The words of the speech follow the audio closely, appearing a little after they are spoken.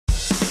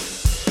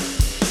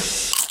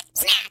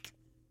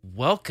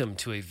Welcome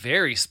to a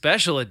very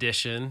special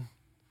edition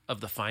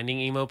of the Finding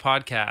Emo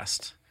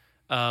podcast.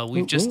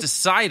 We've just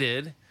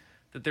decided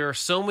that there are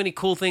so many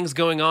cool things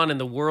going on in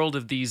the world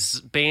of these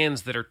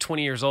bands that are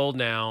 20 years old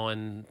now,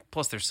 and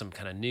plus there's some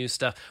kind of new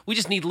stuff. We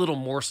just need little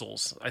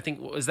morsels. I think,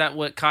 is that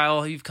what,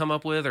 Kyle, you've come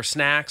up with? Or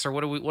snacks? Or what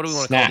do we want to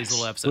call these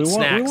little episodes? We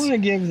want to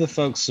give the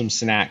folks some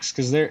snacks,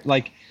 because they're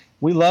like,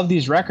 we love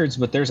these records,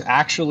 but there's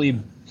actually...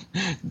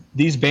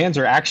 these bands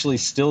are actually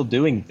still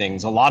doing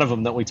things, a lot of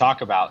them that we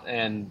talk about,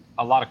 and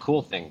a lot of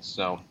cool things.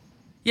 So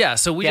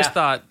we just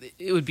thought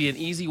it would be an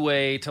easy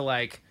way to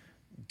like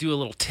do a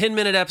little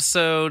 10-minute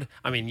episode.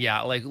 I mean,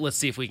 let's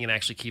see if we can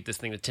actually keep this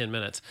thing to 10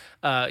 minutes.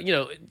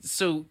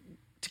 So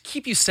to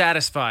keep you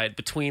satisfied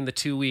between the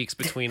 2 weeks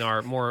between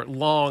our more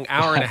long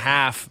hour and a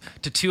half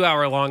to 2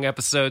 hour long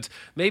episodes,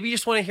 maybe you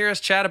just want to hear us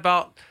chat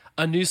about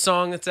a new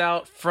song that's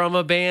out from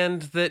a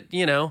band that,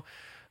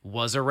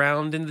 was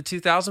around in the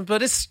 2000s,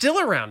 but is still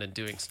around and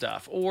doing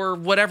stuff, or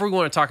whatever we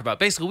want to talk about.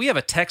 Basically, we have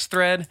a text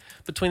thread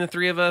between the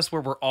three of us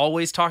where we're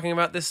always talking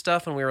about this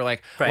stuff, and we were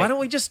like, why don't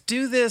we just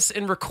do this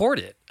and record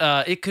it?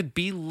 It could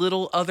be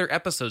little other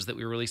episodes that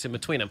we release in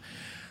between them.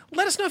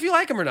 Let us know if you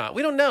like them or not.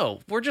 We don't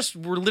know. We're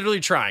literally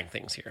trying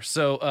things here.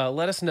 So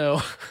let us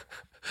know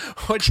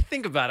what you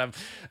think about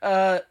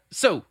them.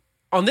 So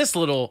on this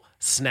little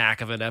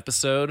snack of an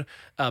episode,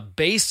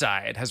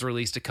 Bayside has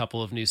released a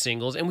couple of new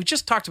singles, and we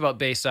just talked about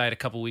Bayside a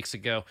couple weeks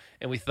ago,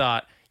 and we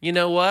thought, you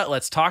know what?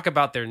 Let's talk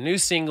about their new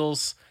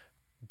singles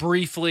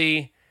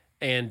briefly,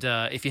 and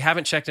if you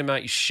haven't checked them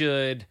out, you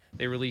should.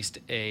 They released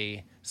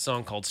a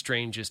song called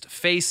Strangest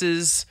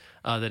Faces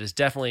that is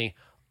definitely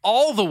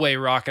all the way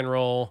rock and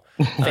roll.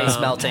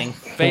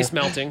 Face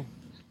melting.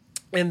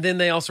 And then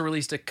they also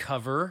released a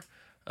cover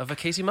of a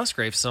Casey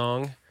Musgrave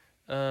song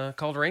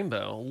called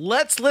Rainbow.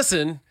 Let's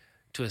listen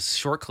to a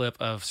short clip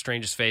of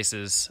Strangest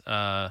Faces.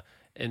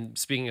 And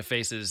speaking of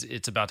faces,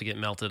 it's about to get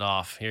melted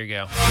off. Here you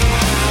go. A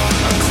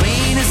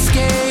clean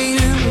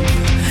escape,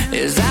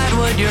 is that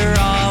what you're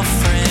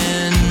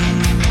offering?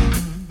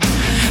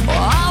 Well,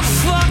 I'll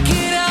fuck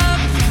it up,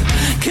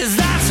 'cause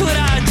that's what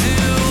I do.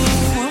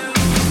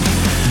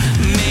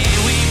 May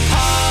we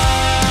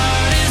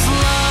part as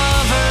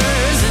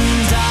lovers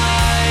and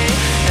die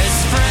as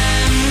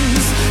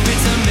friends.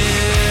 It's a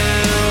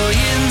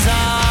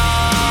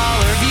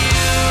 $1,000,000 view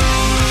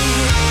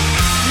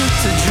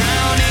to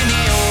drown in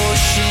the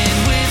ocean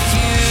with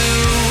you.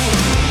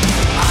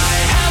 I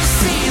have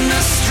seen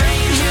the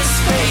strangest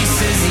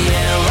faces,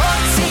 yellow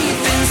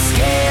teeth and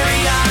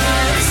scary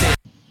eyes.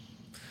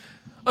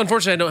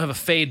 Unfortunately, I don't have a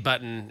fade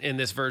button in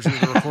this version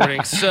of the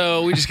recording,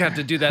 so we just have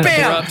to do that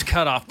abrupt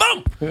cutoff.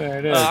 Boom! there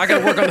it is. I got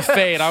to work on the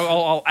fade.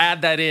 I'll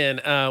add that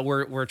in.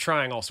 We're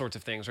trying all sorts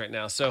of things right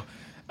now. So,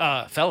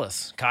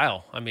 fellas,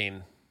 Kyle, I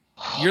mean,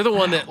 you're the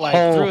one that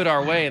threw it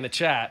our way in the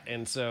chat,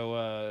 and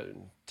so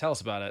tell us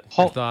about it.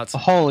 Your thoughts?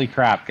 Holy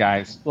crap,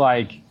 guys!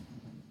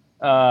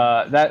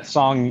 That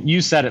song,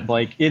 you said it,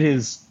 Blake. It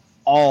is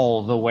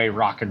all the way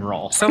rock and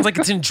roll. Sounds like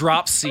it's in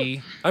drop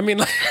C. I mean,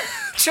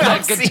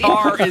 that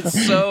guitar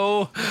is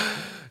so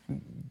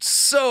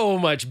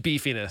much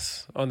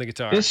beefiness on the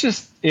guitar.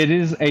 It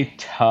is a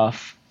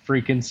tough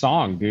freaking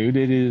song, dude.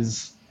 It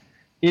is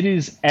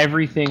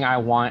everything I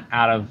want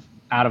out of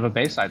a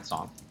Bayside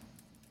song.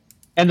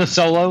 And the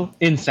solo,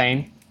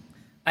 insane.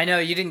 I know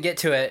you didn't get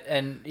to it,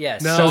 and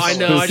yes. No, So I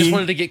know. I just spooky.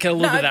 wanted to get kind of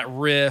a little bit of that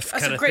riff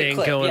kind of thing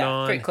going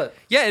on. Great clip.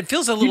 Yeah, it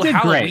feels a little did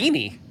great.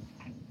 Halloween-y.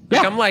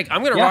 Yeah. I'm going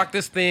to Yeah. rock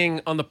this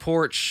thing on the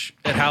porch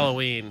at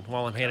Halloween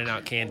while I'm handing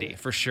out candy,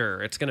 for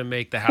sure. It's going to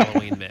make the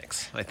Halloween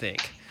mix, I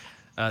think,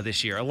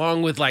 this year.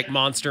 Along with like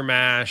Monster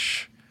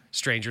Mash,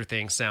 Stranger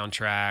Things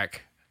soundtrack,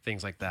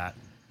 things like that.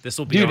 This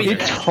will be Dude, on there it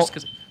just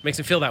 'cause it makes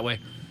me feel that way.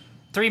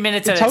 3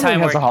 minutes It at totally a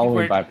time. has a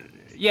Halloween vibe.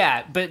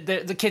 Yeah, but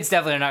the kids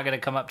definitely are not going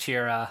to come up to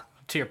your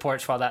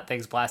porch while that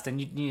thing's blasting.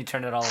 You need to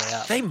turn it all the way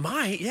up. They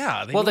might,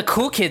 yeah. Well, the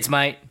cool kids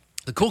might.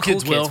 The cool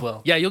kids kids will.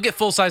 will. Yeah, you'll get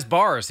full-size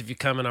bars if you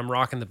come and I'm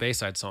rocking the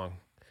Bayside song.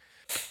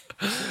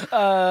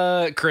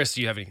 Chris, do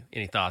you have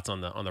any thoughts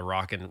on the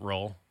rock and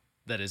roll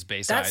that is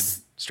Bayside,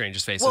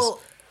 Strangest Faces? Well,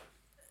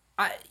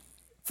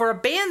 for a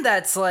band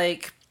that's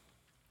like,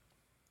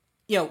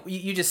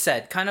 you just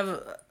said, kind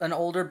of an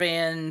older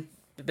band,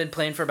 been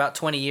playing for about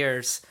 20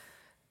 years,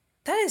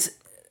 it's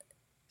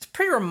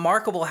pretty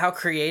remarkable how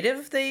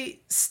creative they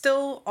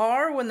still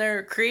are when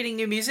they're creating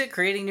new music,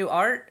 creating new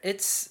art.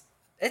 It's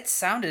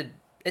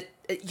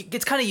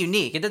kind of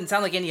unique. It doesn't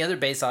sound like any other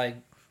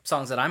Bayside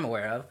songs that I'm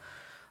aware of.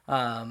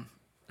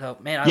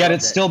 Yet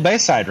it's still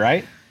Bayside,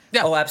 right?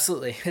 Yeah. Oh,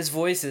 absolutely. His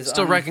voice is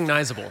Still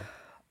recognizable,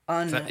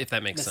 if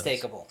that makes sense.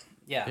 unmistakable.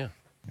 Yeah.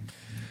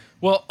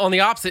 Well, on the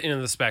opposite end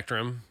of the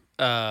spectrum,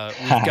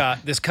 we've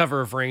got this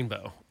cover of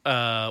Rainbow.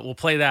 We'll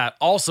play that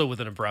also with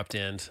an abrupt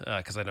end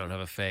because I don't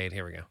have a fade.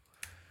 Here we go.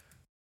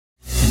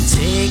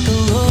 Take a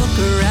look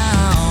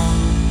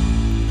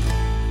around,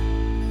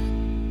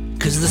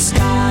 'cause the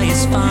sky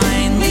is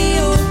finally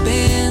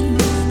open.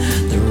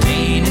 The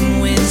rain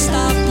and wind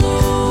stop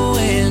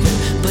blowing,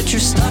 but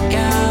you're stuck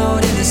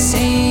out in the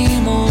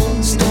same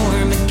old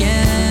storm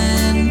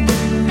again.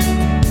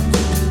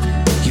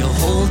 Your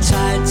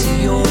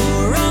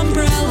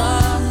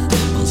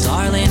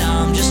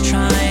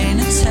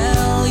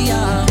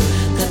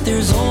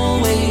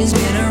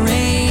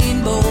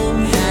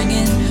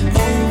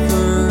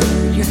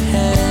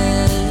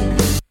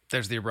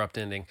There's the abrupt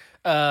ending.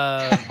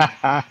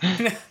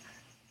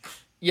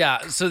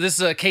 Yeah, so this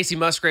is a Casey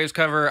Musgraves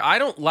cover. I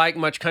don't like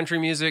much country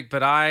music,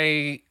 but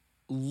I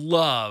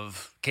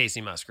love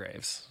Casey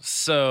Musgraves.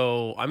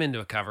 So I'm into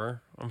a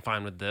cover. I'm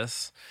fine with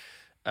this.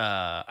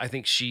 I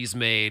think she's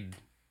made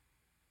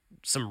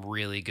some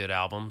really good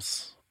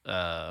albums.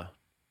 4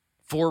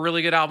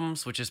 really good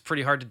albums, which is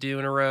pretty hard to do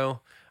in a row,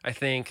 I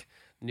think.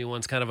 The new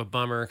one's kind of a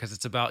bummer because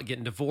it's about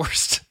getting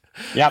divorced.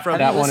 Yep,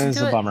 that one is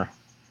a bummer.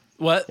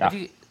 What?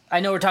 Yeah. I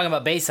know we're talking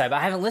about Bayside, but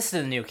I haven't listened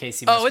to the new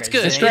Casey Musgraves. Oh, it's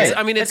good. It's great.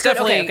 I mean, it's good?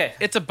 definitely, Okay.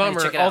 it's a bummer.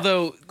 Check it out.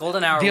 Although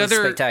Golden Hour was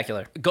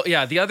spectacular.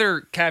 The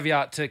other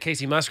caveat to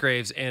Casey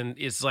Musgraves and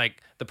is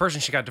like the person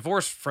she got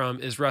divorced from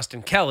is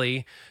Rustin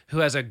Kelly, who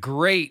has a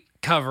great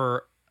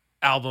cover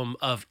album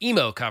of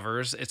emo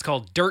covers. It's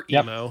called Dirt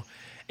Emo.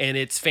 And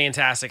it's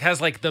fantastic.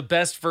 Has like the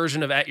best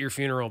version of "At Your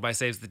Funeral" by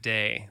Saves the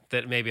Day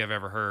that maybe I've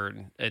ever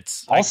heard.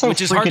 It's like, Also,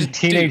 which is hard to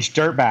teenage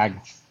dirtbag.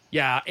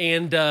 Yeah,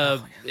 and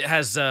it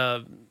has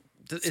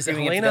is it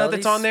Helena Infidelities?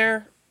 that's on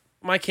there?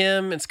 My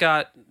Kim. It's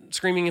got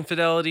Screaming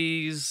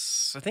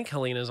Infidelities. I think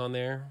Helena's on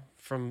there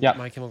from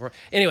My Chemical Romance.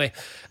 Anyway,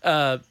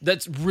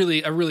 that's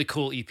really a really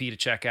cool EP to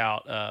check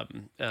out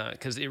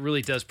because it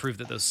really does prove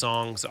that those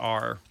songs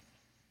are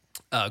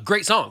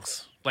great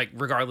songs, like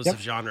regardless of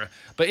genre.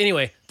 But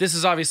anyway, this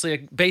is obviously a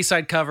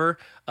Bayside cover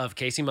of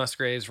Casey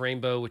Musgraves'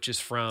 Rainbow, which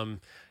is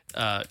from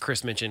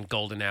Chris mentioned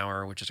Golden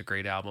Hour, which is a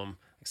great album.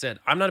 Like I said,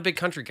 I'm not a big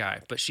country guy,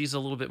 but she's a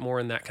little bit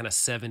more in that kind of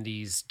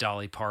 70s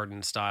Dolly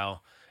Parton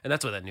style. And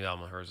that's what that new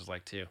album of hers is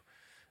like too.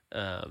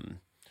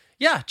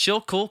 Yeah,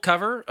 chill, cool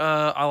cover.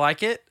 I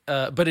like it.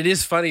 But it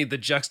is funny, the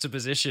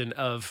juxtaposition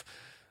of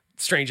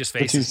Strangest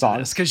Faces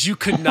because you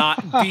could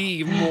not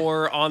be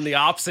more on the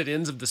opposite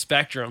ends of the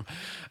spectrum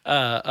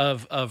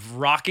of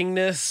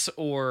rockingness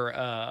or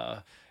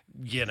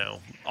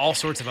all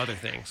sorts of other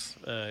things.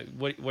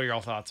 What are your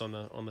all thoughts on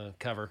the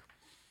cover?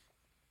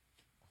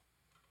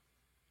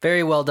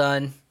 Very well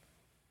done.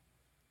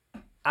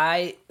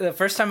 The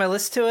first time I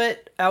listened to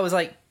it, I was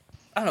like,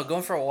 I don't know,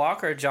 going for a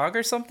walk or a jog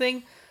or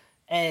something,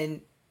 and I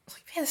was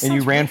like, man, this and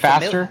you ran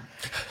faster?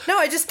 No,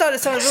 I just thought it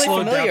sounded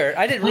really familiar.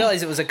 I didn't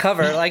realize it was a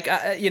cover. Like,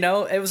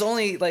 it was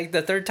only like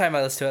the third time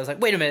I listened to it. I was like,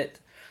 wait a minute.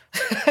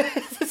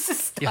 This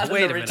is not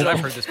an original. I've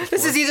heard this before.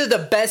 This is either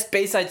the best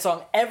Bayside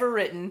song ever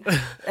written,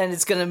 and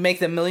it's gonna make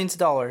them millions of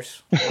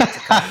dollars.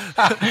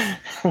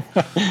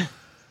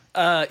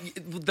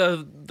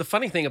 The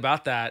funny thing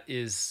about that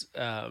is,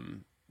 I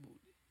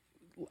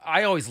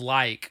always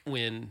like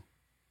when,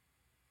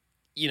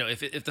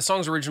 if the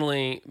song's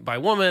originally by a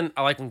woman,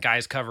 I like when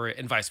guys cover it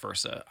and vice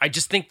versa. I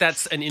just think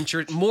that's an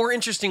more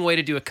interesting way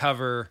to do a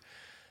cover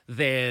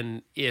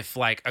than if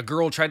like a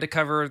girl tried to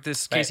cover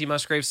this Casey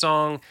Musgraves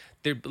song.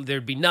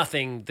 There'd be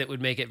nothing that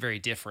would make it very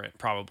different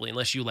probably,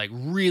 unless you like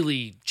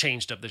really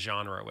changed up the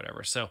genre or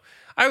whatever. So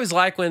I always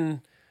like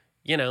when,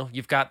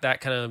 you've got that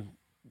kind of,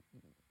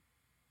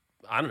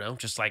 I don't know,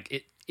 just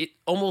like it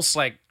almost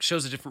like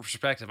shows a different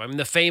perspective. I mean,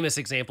 the famous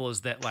example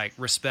is that like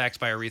Respect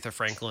by Aretha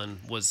Franklin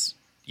was,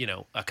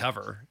 a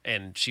cover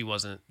and she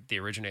wasn't the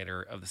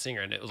originator of the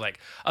singer. And it was like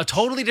a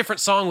totally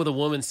different song with a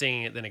woman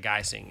singing it than a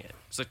guy singing it.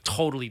 It's a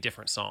totally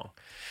different song.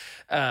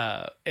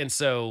 And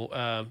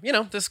so,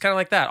 this is kind of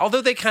like that.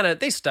 Although they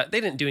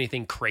didn't do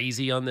anything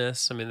crazy on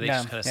this. I mean, they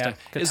just kind of stuck.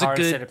 It's a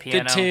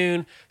good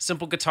tune,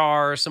 simple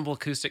guitar, simple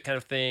acoustic kind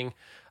of thing.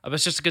 But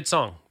it's just a good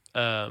song.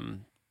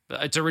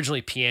 It's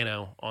originally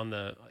piano on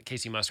the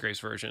Casey Musgraves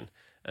version,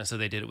 and so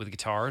they did it with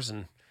guitars,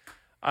 and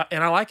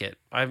I like it.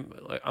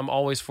 I'm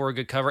always for a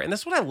good cover, and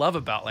that's what I love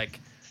about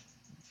like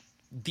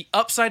the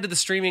upside to the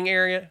streaming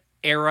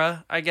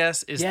era, I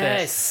guess, is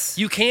that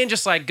you can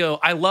just like go,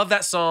 I love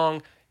that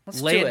song,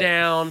 lay it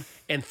down,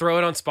 and throw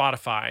it on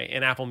Spotify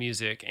and Apple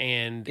Music,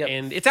 and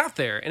it's out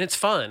there and it's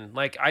fun.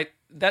 Like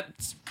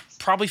that's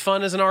probably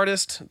fun as an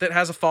artist that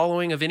has a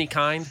following of any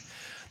kind,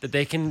 that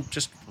they can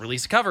just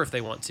release a cover if they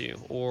want to,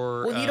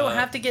 or you don't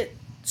have to get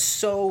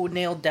so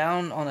nailed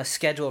down on a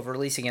schedule of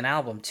releasing an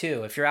album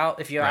too. If your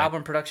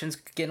album production's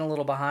getting a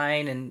little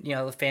behind and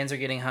the fans are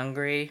getting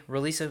hungry,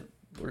 release a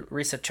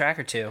track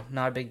or two.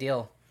 Not a big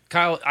deal.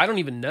 Kyle, I don't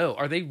even know.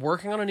 Are they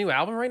working on a new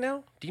album right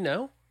now? Do you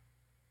know?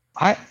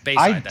 I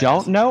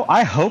don't know.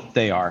 I hope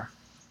they are.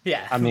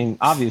 Yeah. I mean,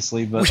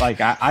 obviously, but like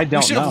I don't know.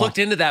 We should have looked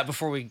into that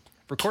before we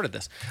recorded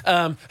this.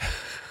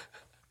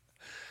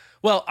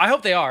 Well, I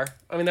hope they are.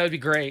 I mean, that would be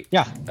great.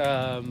 Yeah.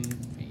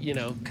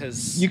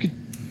 Because you could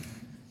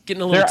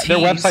getting a little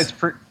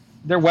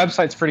their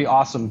website's pretty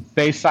awesome.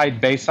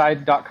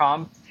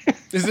 Bayside.com.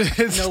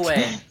 No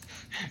way.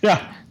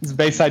 Yeah, it's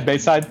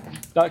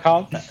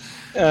Bayside.com.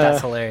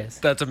 That's hilarious.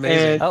 That's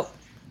amazing. Oh,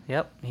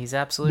 yep, he's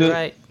absolutely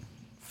right.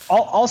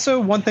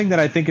 Also, one thing that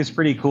I think is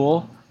pretty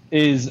cool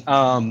is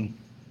I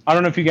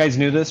don't know if you guys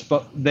knew this,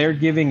 but they're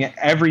giving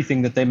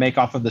everything that they make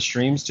off of the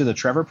streams to the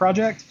Trevor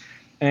Project,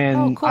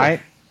 and cool.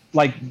 I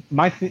like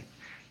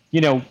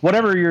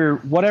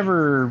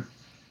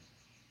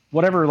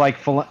whatever like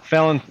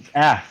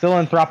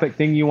philanthropic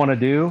thing you want to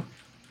do.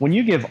 When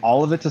you give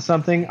all of it to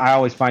something, I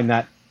always find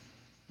that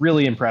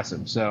really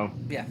impressive. So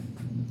yeah.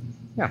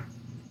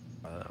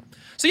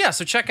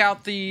 So check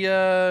out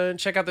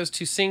those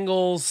two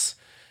singles.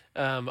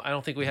 I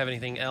don't think we have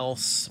anything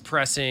else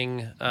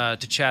pressing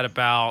to chat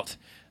about,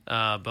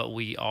 but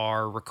we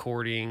are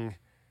recording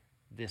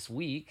this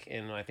week,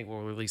 and I think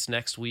we'll release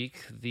next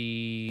week.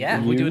 We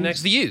do it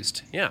next. The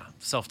Used,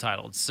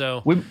 self-titled.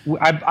 So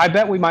I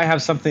bet we might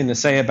have something to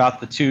say about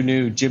the two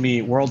new Jimmy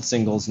Eat World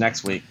singles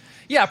next week.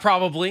 Yeah,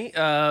 probably.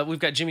 We've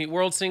got Jimmy Eat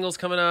World singles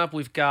coming up.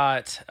 We've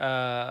got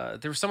there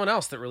was someone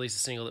else that released a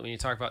single that we need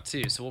to talk about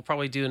too. So we'll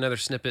probably do another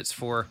snippets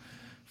for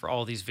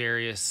all these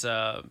various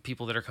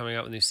people that are coming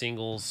out with new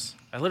singles.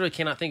 I literally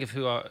cannot think of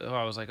who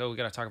I was like, oh, we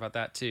got to talk about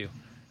that too.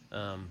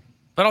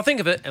 But I'll think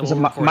of it. And Was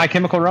it My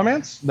Chemical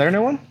Romance? Their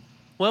new one?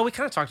 Well, we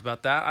kind of talked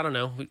about that. I don't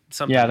know.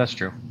 Yeah, that's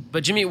true.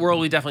 But Jimmy Eat World,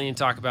 we definitely need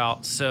to talk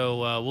about.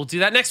 So we'll do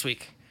that next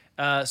week.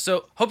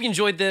 So hope you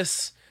enjoyed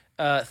this.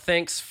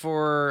 Thanks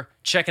for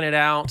checking it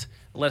out.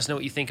 Let us know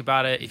what you think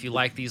about it. If you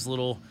like these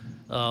little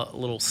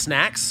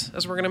snacks,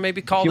 as we're going to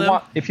maybe call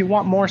them. If you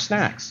want more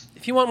snacks.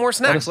 If you want more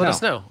snacks, let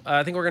us know.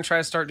 I think we're going to try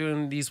to start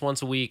doing these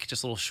once a week,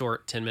 just little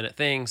short 10-minute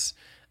things.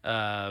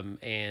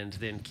 And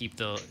then keep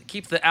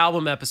the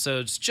album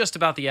episodes just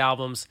about the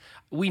albums.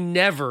 We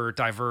never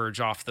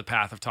diverge off the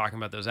path of talking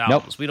about those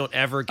albums. Nope. We don't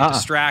ever get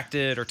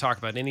distracted or talk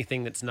about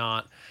anything that's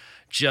not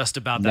just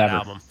about that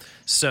album.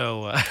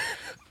 So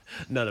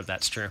none of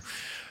that's true.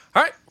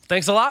 All right.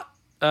 Thanks a lot.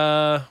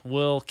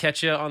 We'll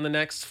catch you on the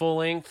next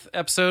full-length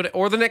episode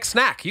or the next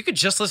snack. You could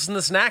just listen to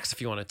the snacks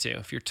if you wanted to,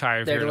 if you're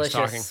tired of hearing us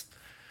talking.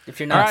 If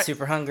you're not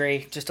super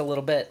hungry, just a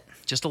little bit.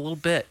 Just a little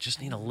bit.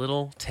 Just need a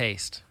little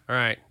taste. All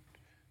right.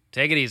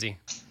 Take it easy.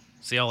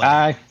 See y'all later.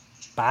 Bye.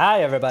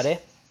 Bye, everybody.